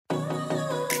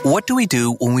What do we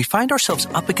do when we find ourselves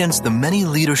up against the many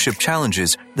leadership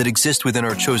challenges that exist within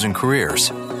our chosen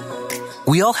careers?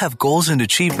 We all have goals and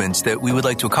achievements that we would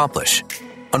like to accomplish.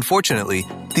 Unfortunately,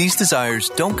 these desires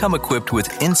don't come equipped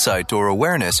with insight or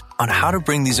awareness on how to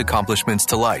bring these accomplishments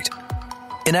to light.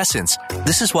 In essence,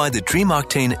 this is why the Dream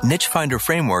Octane Niche Finder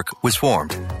Framework was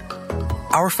formed.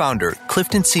 Our founder,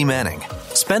 Clifton C Manning,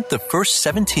 spent the first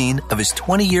 17 of his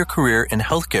 20-year career in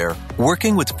healthcare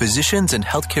working with physicians and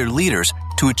healthcare leaders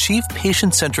to achieve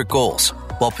patient-centric goals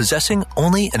while possessing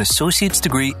only an associate's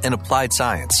degree in applied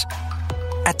science.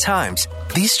 At times,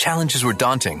 these challenges were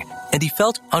daunting, and he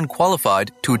felt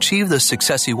unqualified to achieve the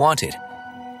success he wanted.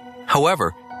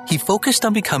 However, he focused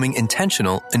on becoming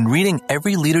intentional in reading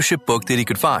every leadership book that he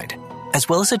could find, as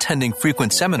well as attending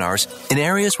frequent seminars in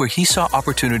areas where he saw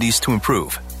opportunities to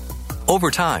improve. Over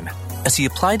time, as he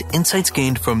applied insights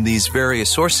gained from these various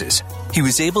sources, he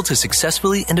was able to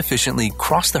successfully and efficiently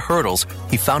cross the hurdles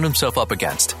he found himself up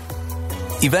against.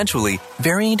 Eventually,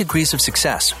 varying degrees of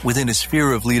success within his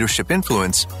sphere of leadership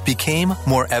influence became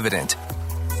more evident.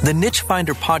 The Niche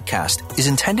Finder podcast is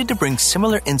intended to bring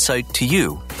similar insight to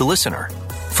you, the listener,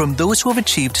 from those who have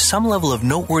achieved some level of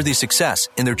noteworthy success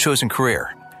in their chosen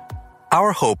career.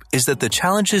 Our hope is that the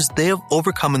challenges they have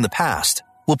overcome in the past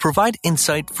will provide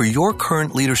insight for your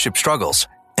current leadership struggles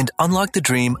and unlock the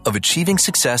dream of achieving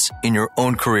success in your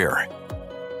own career.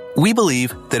 We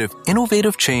believe that if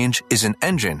innovative change is an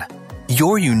engine,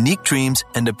 your unique dreams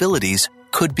and abilities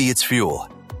could be its fuel.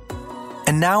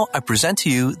 And now I present to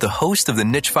you the host of the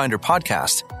Niche Finder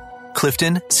podcast,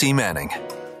 Clifton C Manning.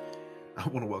 I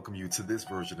want to welcome you to this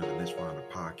version of the Niche Finder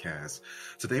podcast.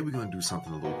 Today we're going to do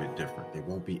something a little bit different. There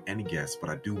won't be any guests, but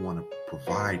I do want to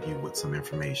provide you with some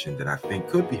information that I think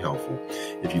could be helpful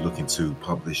if you're looking to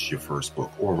publish your first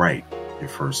book or write your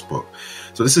first book.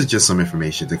 So this is just some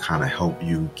information to kind of help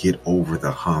you get over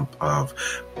the hump of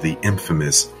the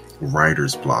infamous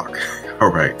writer's block.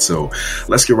 All right, so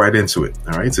let's get right into it.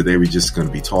 All right, today we're just going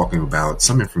to be talking about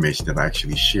some information that I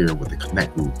actually share with the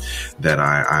Connect group that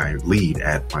I lead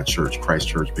at my church, Christ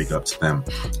Church. Big up to them.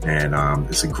 And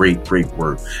it's a great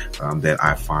work that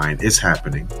I find is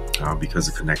happening because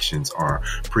the connections are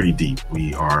pretty deep.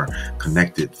 We are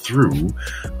connected through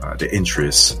the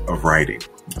interests of writing.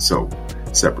 So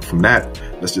separate from that,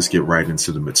 let's just get right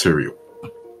into the material.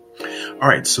 All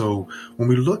right, so when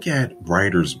we look at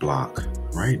writer's block,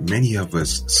 right, many of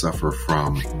us suffer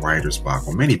from writer's block,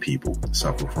 or many people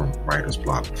suffer from writer's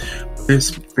block.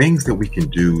 There's things that we can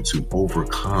do to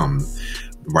overcome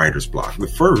writer's block.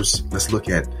 But first, let's look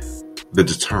at the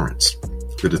deterrents.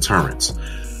 The deterrents.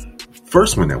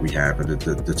 First one that we have are the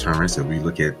deterrents that we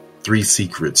look at. 3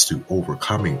 secrets to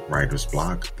overcoming writer's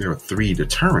block. There are 3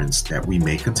 deterrents that we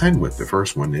may contend with. The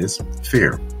first one is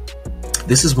fear.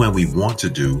 This is when we want to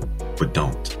do, but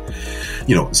don't.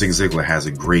 You know, Zig Ziglar has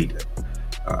a great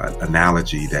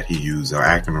analogy that he uses, or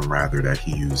acronym rather, that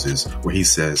he uses, where he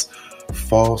says,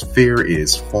 fear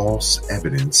is false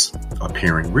evidence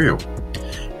appearing real.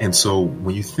 And so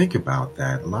when you think about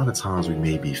that, a lot of times we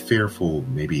may be fearful.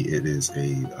 Maybe it is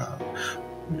a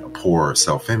poor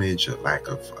self-image, a lack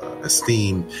of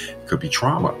esteem. It could be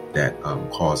trauma that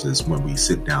causes when we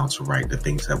sit down to write the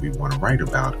things that we want to write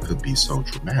about. It could be so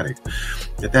dramatic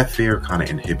that fear kind of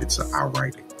inhibits our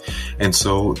writing. And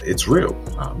so it's real.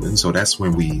 And so that's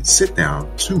when we sit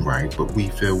down to write, but we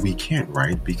feel we can't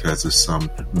write because of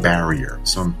some barrier,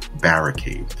 some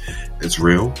barricade. It's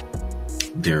real.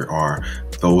 There are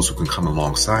those who can come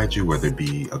alongside you, whether it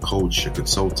be a coach, a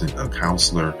consultant, a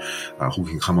counselor, who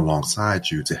can come alongside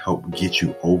you to help get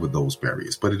you over those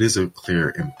barriers. But it is a clear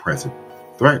and present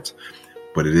threat,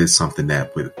 but it is something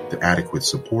that with the adequate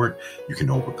support, you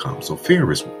can overcome. So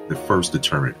fear is the first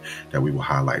deterrent that we will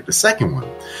highlight. The second one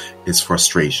is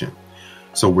frustration.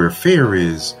 So where fear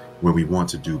is when we want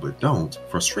to do but don't,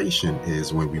 frustration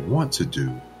is when we want to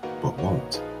do but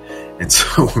won't. And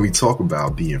so when we talk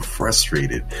about being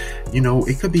frustrated,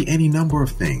 it could be any number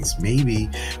of things. Maybe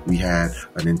we had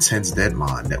an intense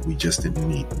deadline that we just didn't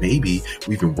meet. Maybe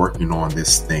we've been working on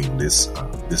this thing, this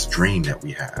dream that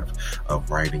we have of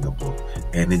writing a book,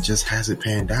 and it just hasn't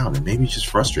panned out. And maybe you're just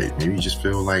frustrated. Maybe you just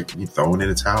feel like you're throwing in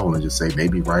a towel and just say,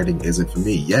 maybe writing isn't for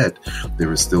me. Yet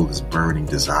there is still this burning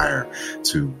desire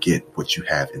to get what you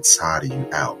have inside of you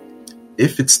out.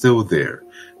 If it's still there,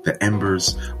 the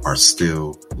embers are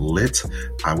still lit,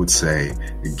 I would say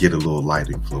get a little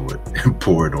lighting fluid and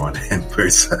pour it on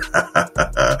embers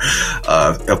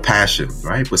of passion,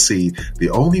 right? But see,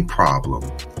 the only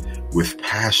problem with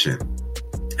passion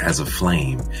as a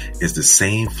flame is the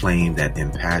same flame that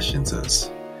impassions us.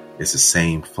 It's the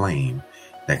same flame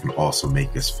that can also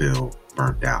make us feel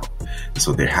burnt out. And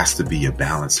so there has to be a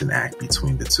balancing act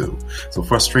between the two. So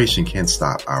frustration can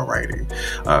stop our writing.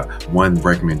 One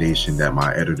recommendation that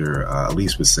my editor,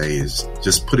 Elise, would say is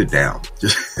just put it down.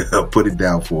 Just put it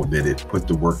down for a minute. Put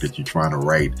the work that you're trying to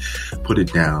write, put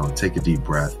it down, take a deep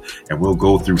breath, and we'll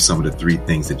go through some of the 3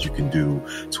 things that you can do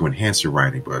to enhance your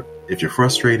writing. But if you're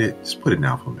frustrated, just put it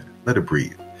down for a minute. Let it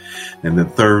breathe. And the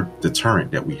third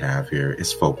deterrent that we have here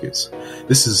is focus.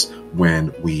 This is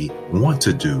when we want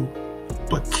to do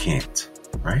but can't,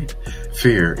 right?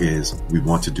 Fear is we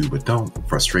want to do but don't.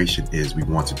 Frustration is we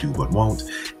want to do but won't.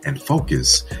 And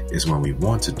focus is when we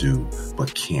want to do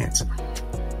but can't.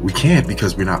 We can't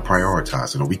because we're not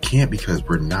prioritizing, or we can't because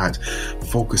we're not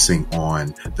focusing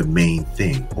on the main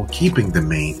thing or keeping the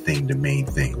main thing the main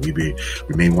thing. We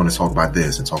may want to talk about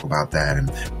this and talk about that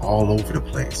and all over the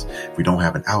place. If we don't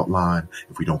have an outline,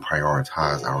 if we don't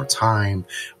prioritize our time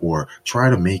or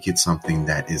try to make it something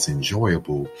that is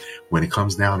enjoyable, when it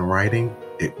comes down to writing,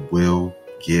 it will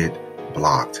get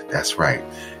blocked. That's right.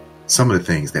 Some of the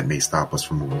things that may stop us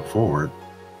from moving forward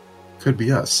could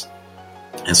be us.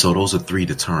 And so those are 3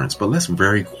 deterrents. But let's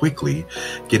very quickly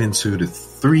get into the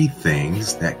 3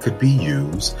 things that could be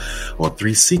used, or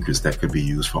 3 secrets that could be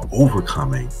used for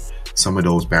overcoming some of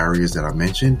those barriers that I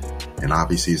mentioned. And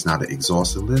obviously it's not an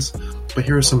exhaustive list, but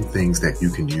here are some things that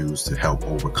you can use to help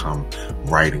overcome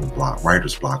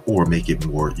writer's block, or make it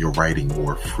your writing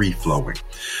more free flowing.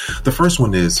 The first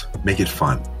one is make it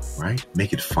fun. Right?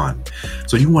 Make it fun.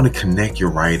 So you want to connect your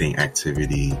writing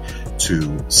activity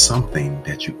to something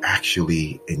that you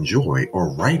actually enjoy,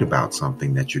 or write about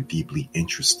something that you're deeply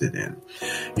interested in.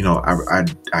 You know, I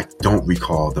don't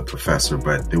recall the professor,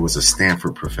 but there was a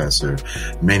Stanford professor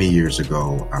many years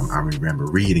ago. I remember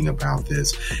reading about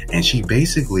this, and she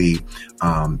basically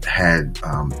had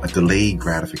a delayed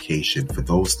gratification for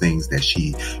those things that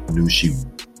she knew she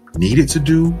needed to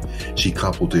do. She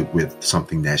coupled it with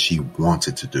something that she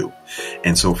wanted to do.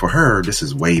 And so for her, this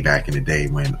is way back in the day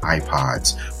when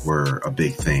iPods were a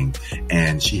big thing,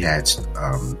 and she had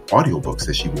audiobooks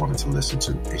that she wanted to listen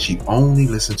to, and she only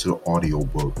listened to the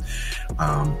audiobook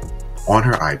on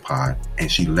her iPod,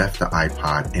 and she left the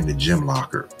iPod in the gym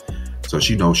locker. So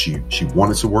she knows she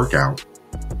wanted to work out,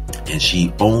 and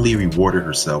she only rewarded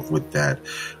herself with that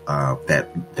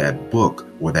book,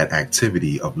 or that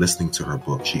activity of listening to her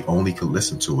book. She only could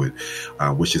listen to it,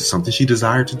 which is something she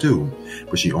desired to do,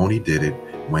 but she only did it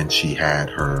when she had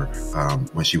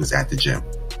when she was at the gym.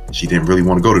 She didn't really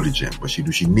want to go to the gym, but she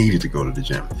knew she needed to go to the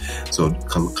gym. So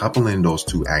coupling those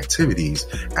 2 activities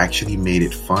actually made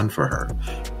it fun for her.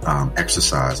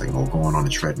 Exercising or going on the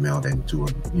treadmill and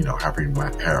doing,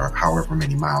 however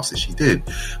many miles that she did,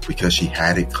 because she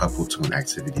had it coupled to an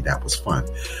activity that was fun.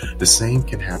 The same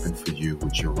can happen for you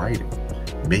with your writing.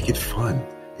 Make it fun.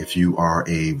 If you are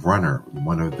a runner,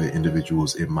 one of the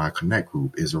individuals in my Connect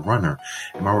group is a runner,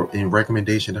 and my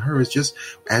recommendation to her is just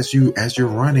as you're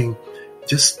running,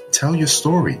 just tell your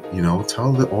story,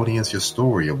 tell the audience your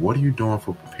story of what are you doing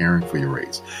for preparing for your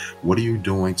race? What are you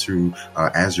doing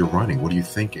as you're running? What are you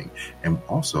thinking? And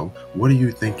also, what are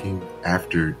you thinking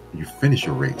after you finish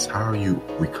your race? How are you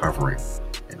recovering?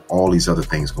 And all these other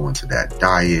things go into that: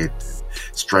 diet,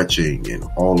 stretching, and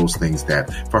all those things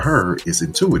that for her is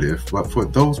intuitive, but for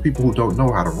those people who don't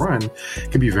know how to run,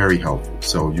 it can be very helpful.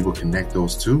 So you will connect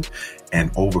those 2 and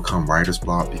overcome writer's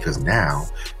block, because now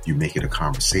you make it a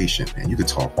conversation, and you can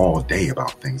talk all day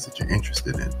about things that you're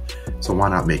interested in. So why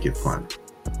not make it fun?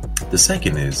 The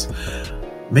second is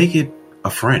make it a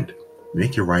friend.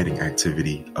 Make your writing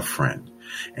activity a friend.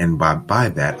 And by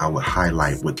that, I would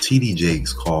highlight what T.D.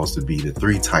 Jakes calls to be the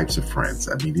 3 types of friends.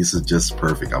 I mean, this is just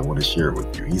perfect. I want to share it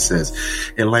with you. He says,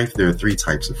 in life, there are 3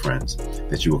 types of friends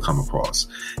that you will come across.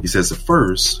 He says the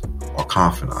first are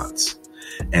confidants.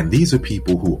 And these are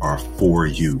people who are for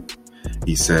you.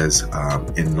 He says,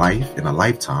 in a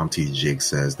lifetime, T.D. Jakes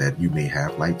says that you may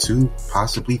have like 2,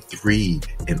 possibly 3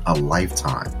 in a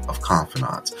lifetime of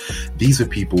confidants. These are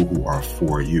people who are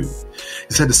for you.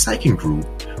 He said the second group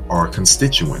are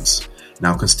constituents.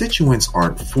 Now, constituents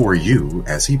aren't for you,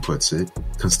 as he puts it.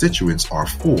 Constituents are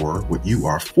for what you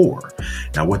are for.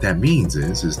 Now, what that means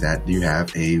is that you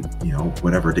have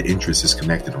whatever the interest is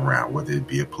connected around, whether it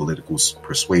be a political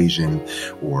persuasion,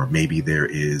 or maybe there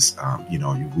is, you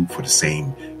root for the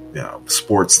same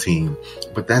sports team,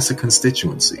 but that's a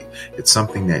constituency. It's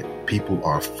something that people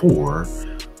are for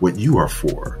what you are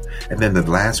for. And then the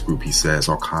last group, he says,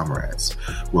 are comrades.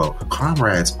 Well,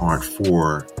 comrades aren't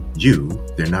for you.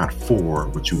 They're not for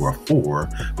what you are for,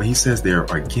 but he says they're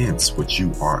against what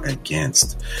you are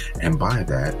against. And by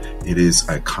that, it is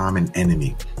a common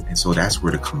enemy. And so that's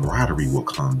where the camaraderie will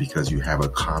come, because you have a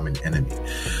common enemy.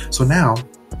 So now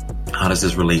How does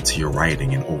this relate to your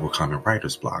writing and overcoming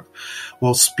writer's block?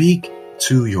 Well, speak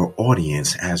to your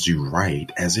audience as you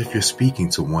write as if you're speaking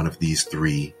to one of these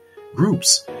three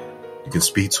groups. You can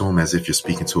speak to them as if you're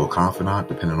speaking to a confidant,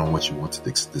 depending on what you want to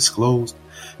disclose.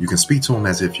 You can speak to them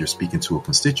as if you're speaking to a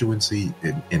constituency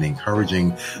and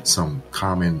encouraging some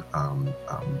common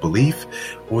belief,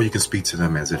 or you can speak to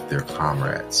them as if they're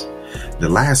comrades. The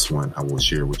last one I will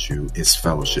share with you is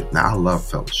fellowship. Now, I love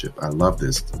fellowship. I love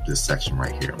this section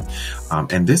right here.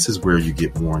 And this is where you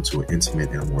get more into an intimate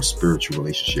and a more spiritual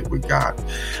relationship with God.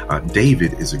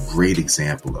 David is a great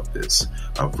example of this.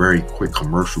 A very quick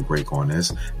commercial break on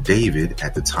this. David,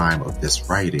 at the time of this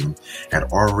writing, had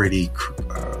already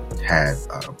had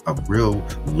a real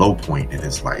low point in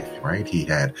his life, right? He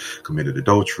had committed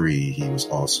adultery. He was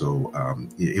also,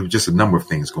 it was just a number of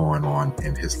things going on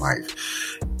in his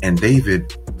life. And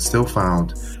David still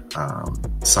found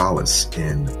solace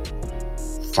in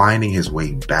finding his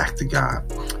way back to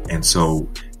God. And so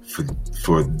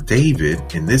for David,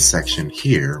 in this section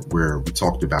here, where we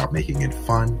talked about making it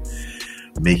fun,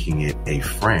 making it a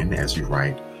friend as you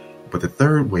write, but the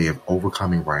third way of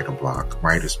overcoming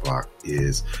writer's block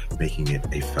is making it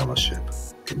a fellowship.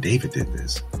 And David did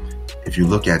this. If you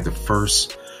look at the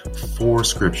first 4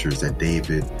 scriptures that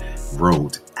David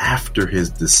wrote after his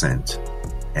descent,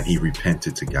 and he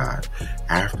repented to God.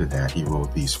 After that, he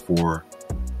wrote these four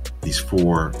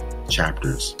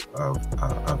chapters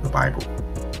of the Bible.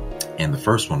 And the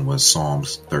first one was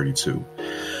Psalms 32.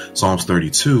 Psalms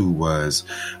 32 was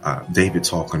David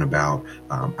talking about,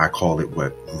 I call it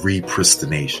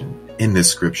repristination. In this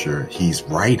scripture, he's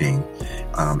writing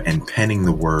and penning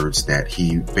the words that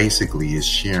he basically is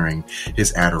sharing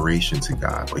his adoration to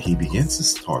God. But he begins to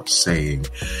start saying,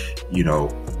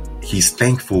 he's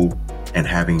thankful and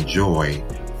having joy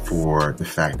for the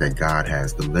fact that God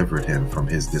has delivered him from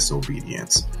his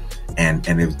disobedience. And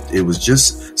it was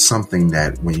just something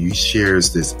that when he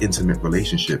shares this intimate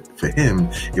relationship, for him,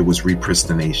 it was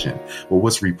repristination. Well,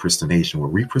 what's repristination? Well,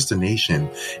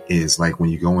 repristination is like when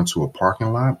you go into a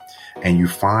parking lot and you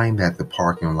find that the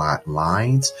parking lot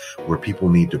lines where people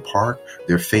need to park,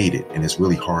 they're faded. And it's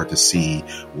really hard to see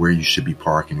where you should be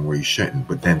parking and where you shouldn't.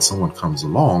 But then someone comes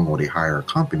along, or they hire a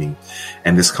company,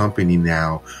 and this company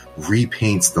now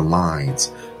repaints the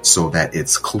lines so that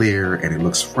it's clear and it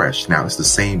looks fresh. Now, it's the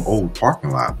same old parking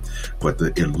lot, but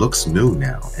it looks new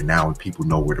now. And now people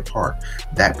know where to park.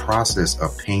 That process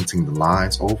of painting the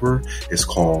lines over is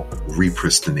called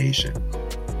repristination.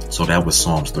 So that was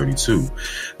Psalms 32.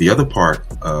 The other part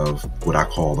of what I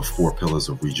call the 4 pillars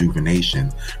of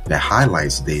rejuvenation that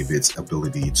highlights David's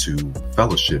ability to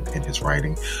fellowship in his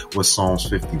writing was Psalms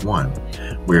 51,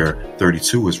 where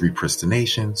 32 is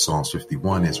repristination. Psalms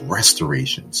 51 is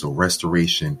restoration. So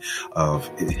restoration of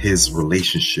his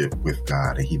relationship with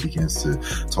God. And he begins to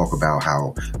talk about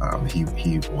how he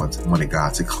wanted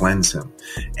God to cleanse him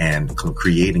and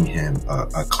creating him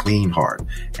a clean heart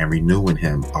and renewing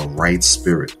him a right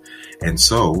spirit. And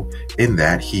so in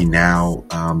that, he now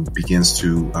begins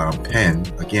to pen,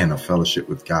 again, a fellowship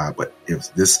with God. But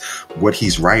what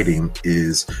he's writing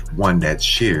is one that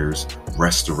shares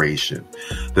restoration.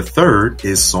 The third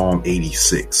is Psalm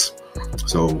 86.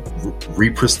 So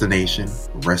repristination,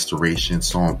 restoration,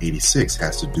 Psalm 86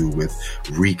 has to do with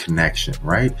reconnection,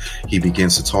 right? He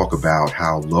begins to talk about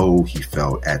how low he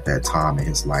felt at that time in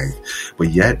his life, but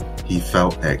yet he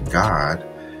felt that God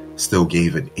still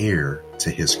gave an ear to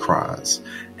his cries.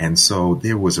 And so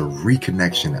there was a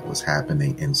reconnection that was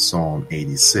happening in Psalm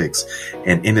 86.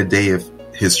 And in the day of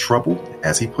his trouble,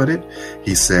 as he put it,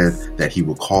 he said that he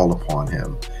would call upon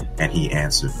him and he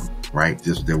answered him, right?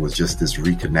 There was just this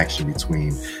reconnection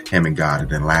between him and God. And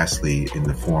then lastly, in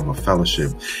the form of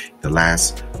fellowship, the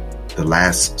last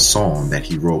psalm that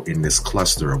he wrote in this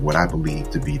cluster of what I believe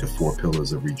to be the 4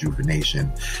 pillars of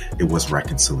rejuvenation, it was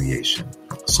reconciliation.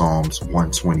 Psalms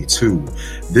 122.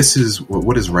 This is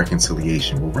what is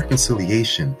reconciliation? Well,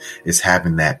 reconciliation is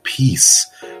having that peace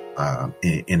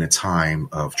in a time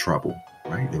of trouble.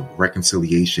 Right? The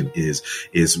reconciliation is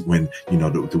when,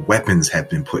 the weapons have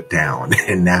been put down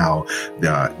and now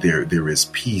there is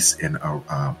peace and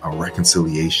a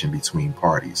reconciliation between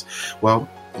parties. Well,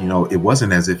 it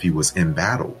wasn't as if he was in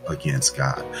battle against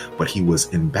God, but he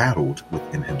was embattled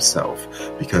within himself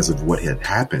because of what had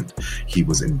happened. He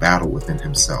was in battle within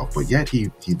himself, but yet he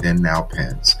then now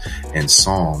pens in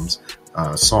Psalm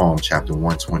chapter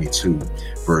 122,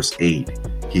 verse 8.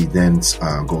 He then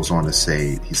goes on to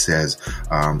say, he says,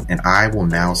 and I will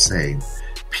now say,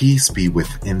 peace be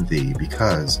within thee,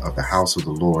 because of the house of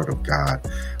the Lord of God,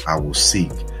 I will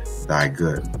seek thy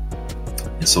good.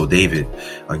 And so David,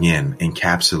 again,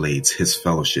 encapsulates his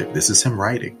fellowship. This is him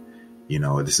writing.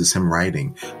 This is him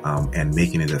writing and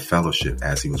making it a fellowship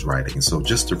as he was writing. And so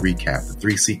just to recap, the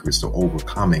 3 secrets to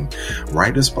overcoming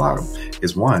writer's block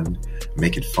is 1,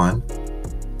 make it fun.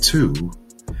 2,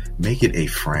 make it a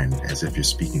friend, as if you're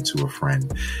speaking to a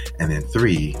friend. And then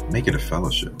 3, make it a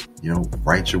fellowship.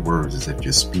 Write your words as if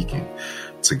you're speaking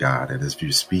to God, and as if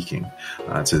you're speaking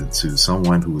to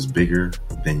someone who is bigger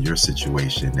than your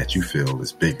situation that you feel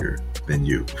is bigger than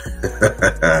you.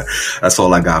 That's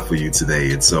all I got for you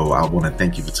today. And so I want to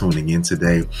thank you for tuning in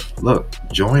today. Look,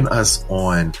 join us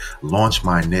on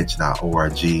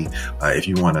launchmyniche.org if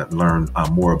you want to learn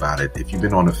more about it. If you've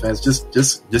been on the fence,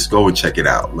 just go and check it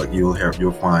out. Look,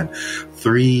 you'll find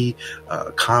 3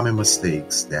 common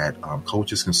mistakes that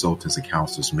coaches, consultants, and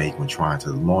counselors make when trying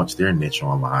to launch their niche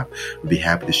online. We'd be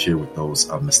happy to share with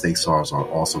those mistakes. I'll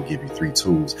also give you 3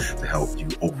 tools to help you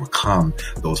overcome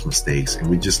those mistakes. And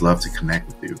we just love to connect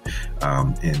with you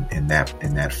in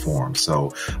that form.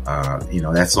 So,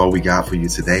 that's all we got for you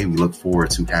today. We look forward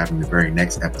to having the very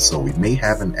next episode. We may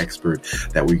have an expert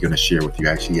that we're going to share with you.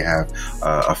 Actually, I have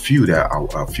a few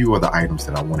other items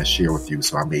that I want to share with you.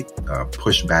 So I may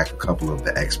push back a couple of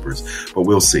the experts, but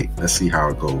we'll see. Let's see how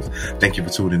it goes. Thank you for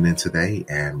tuning in today,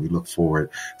 and we look forward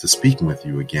to speaking with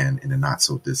you again in the not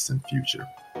so distant future.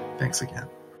 Thanks again.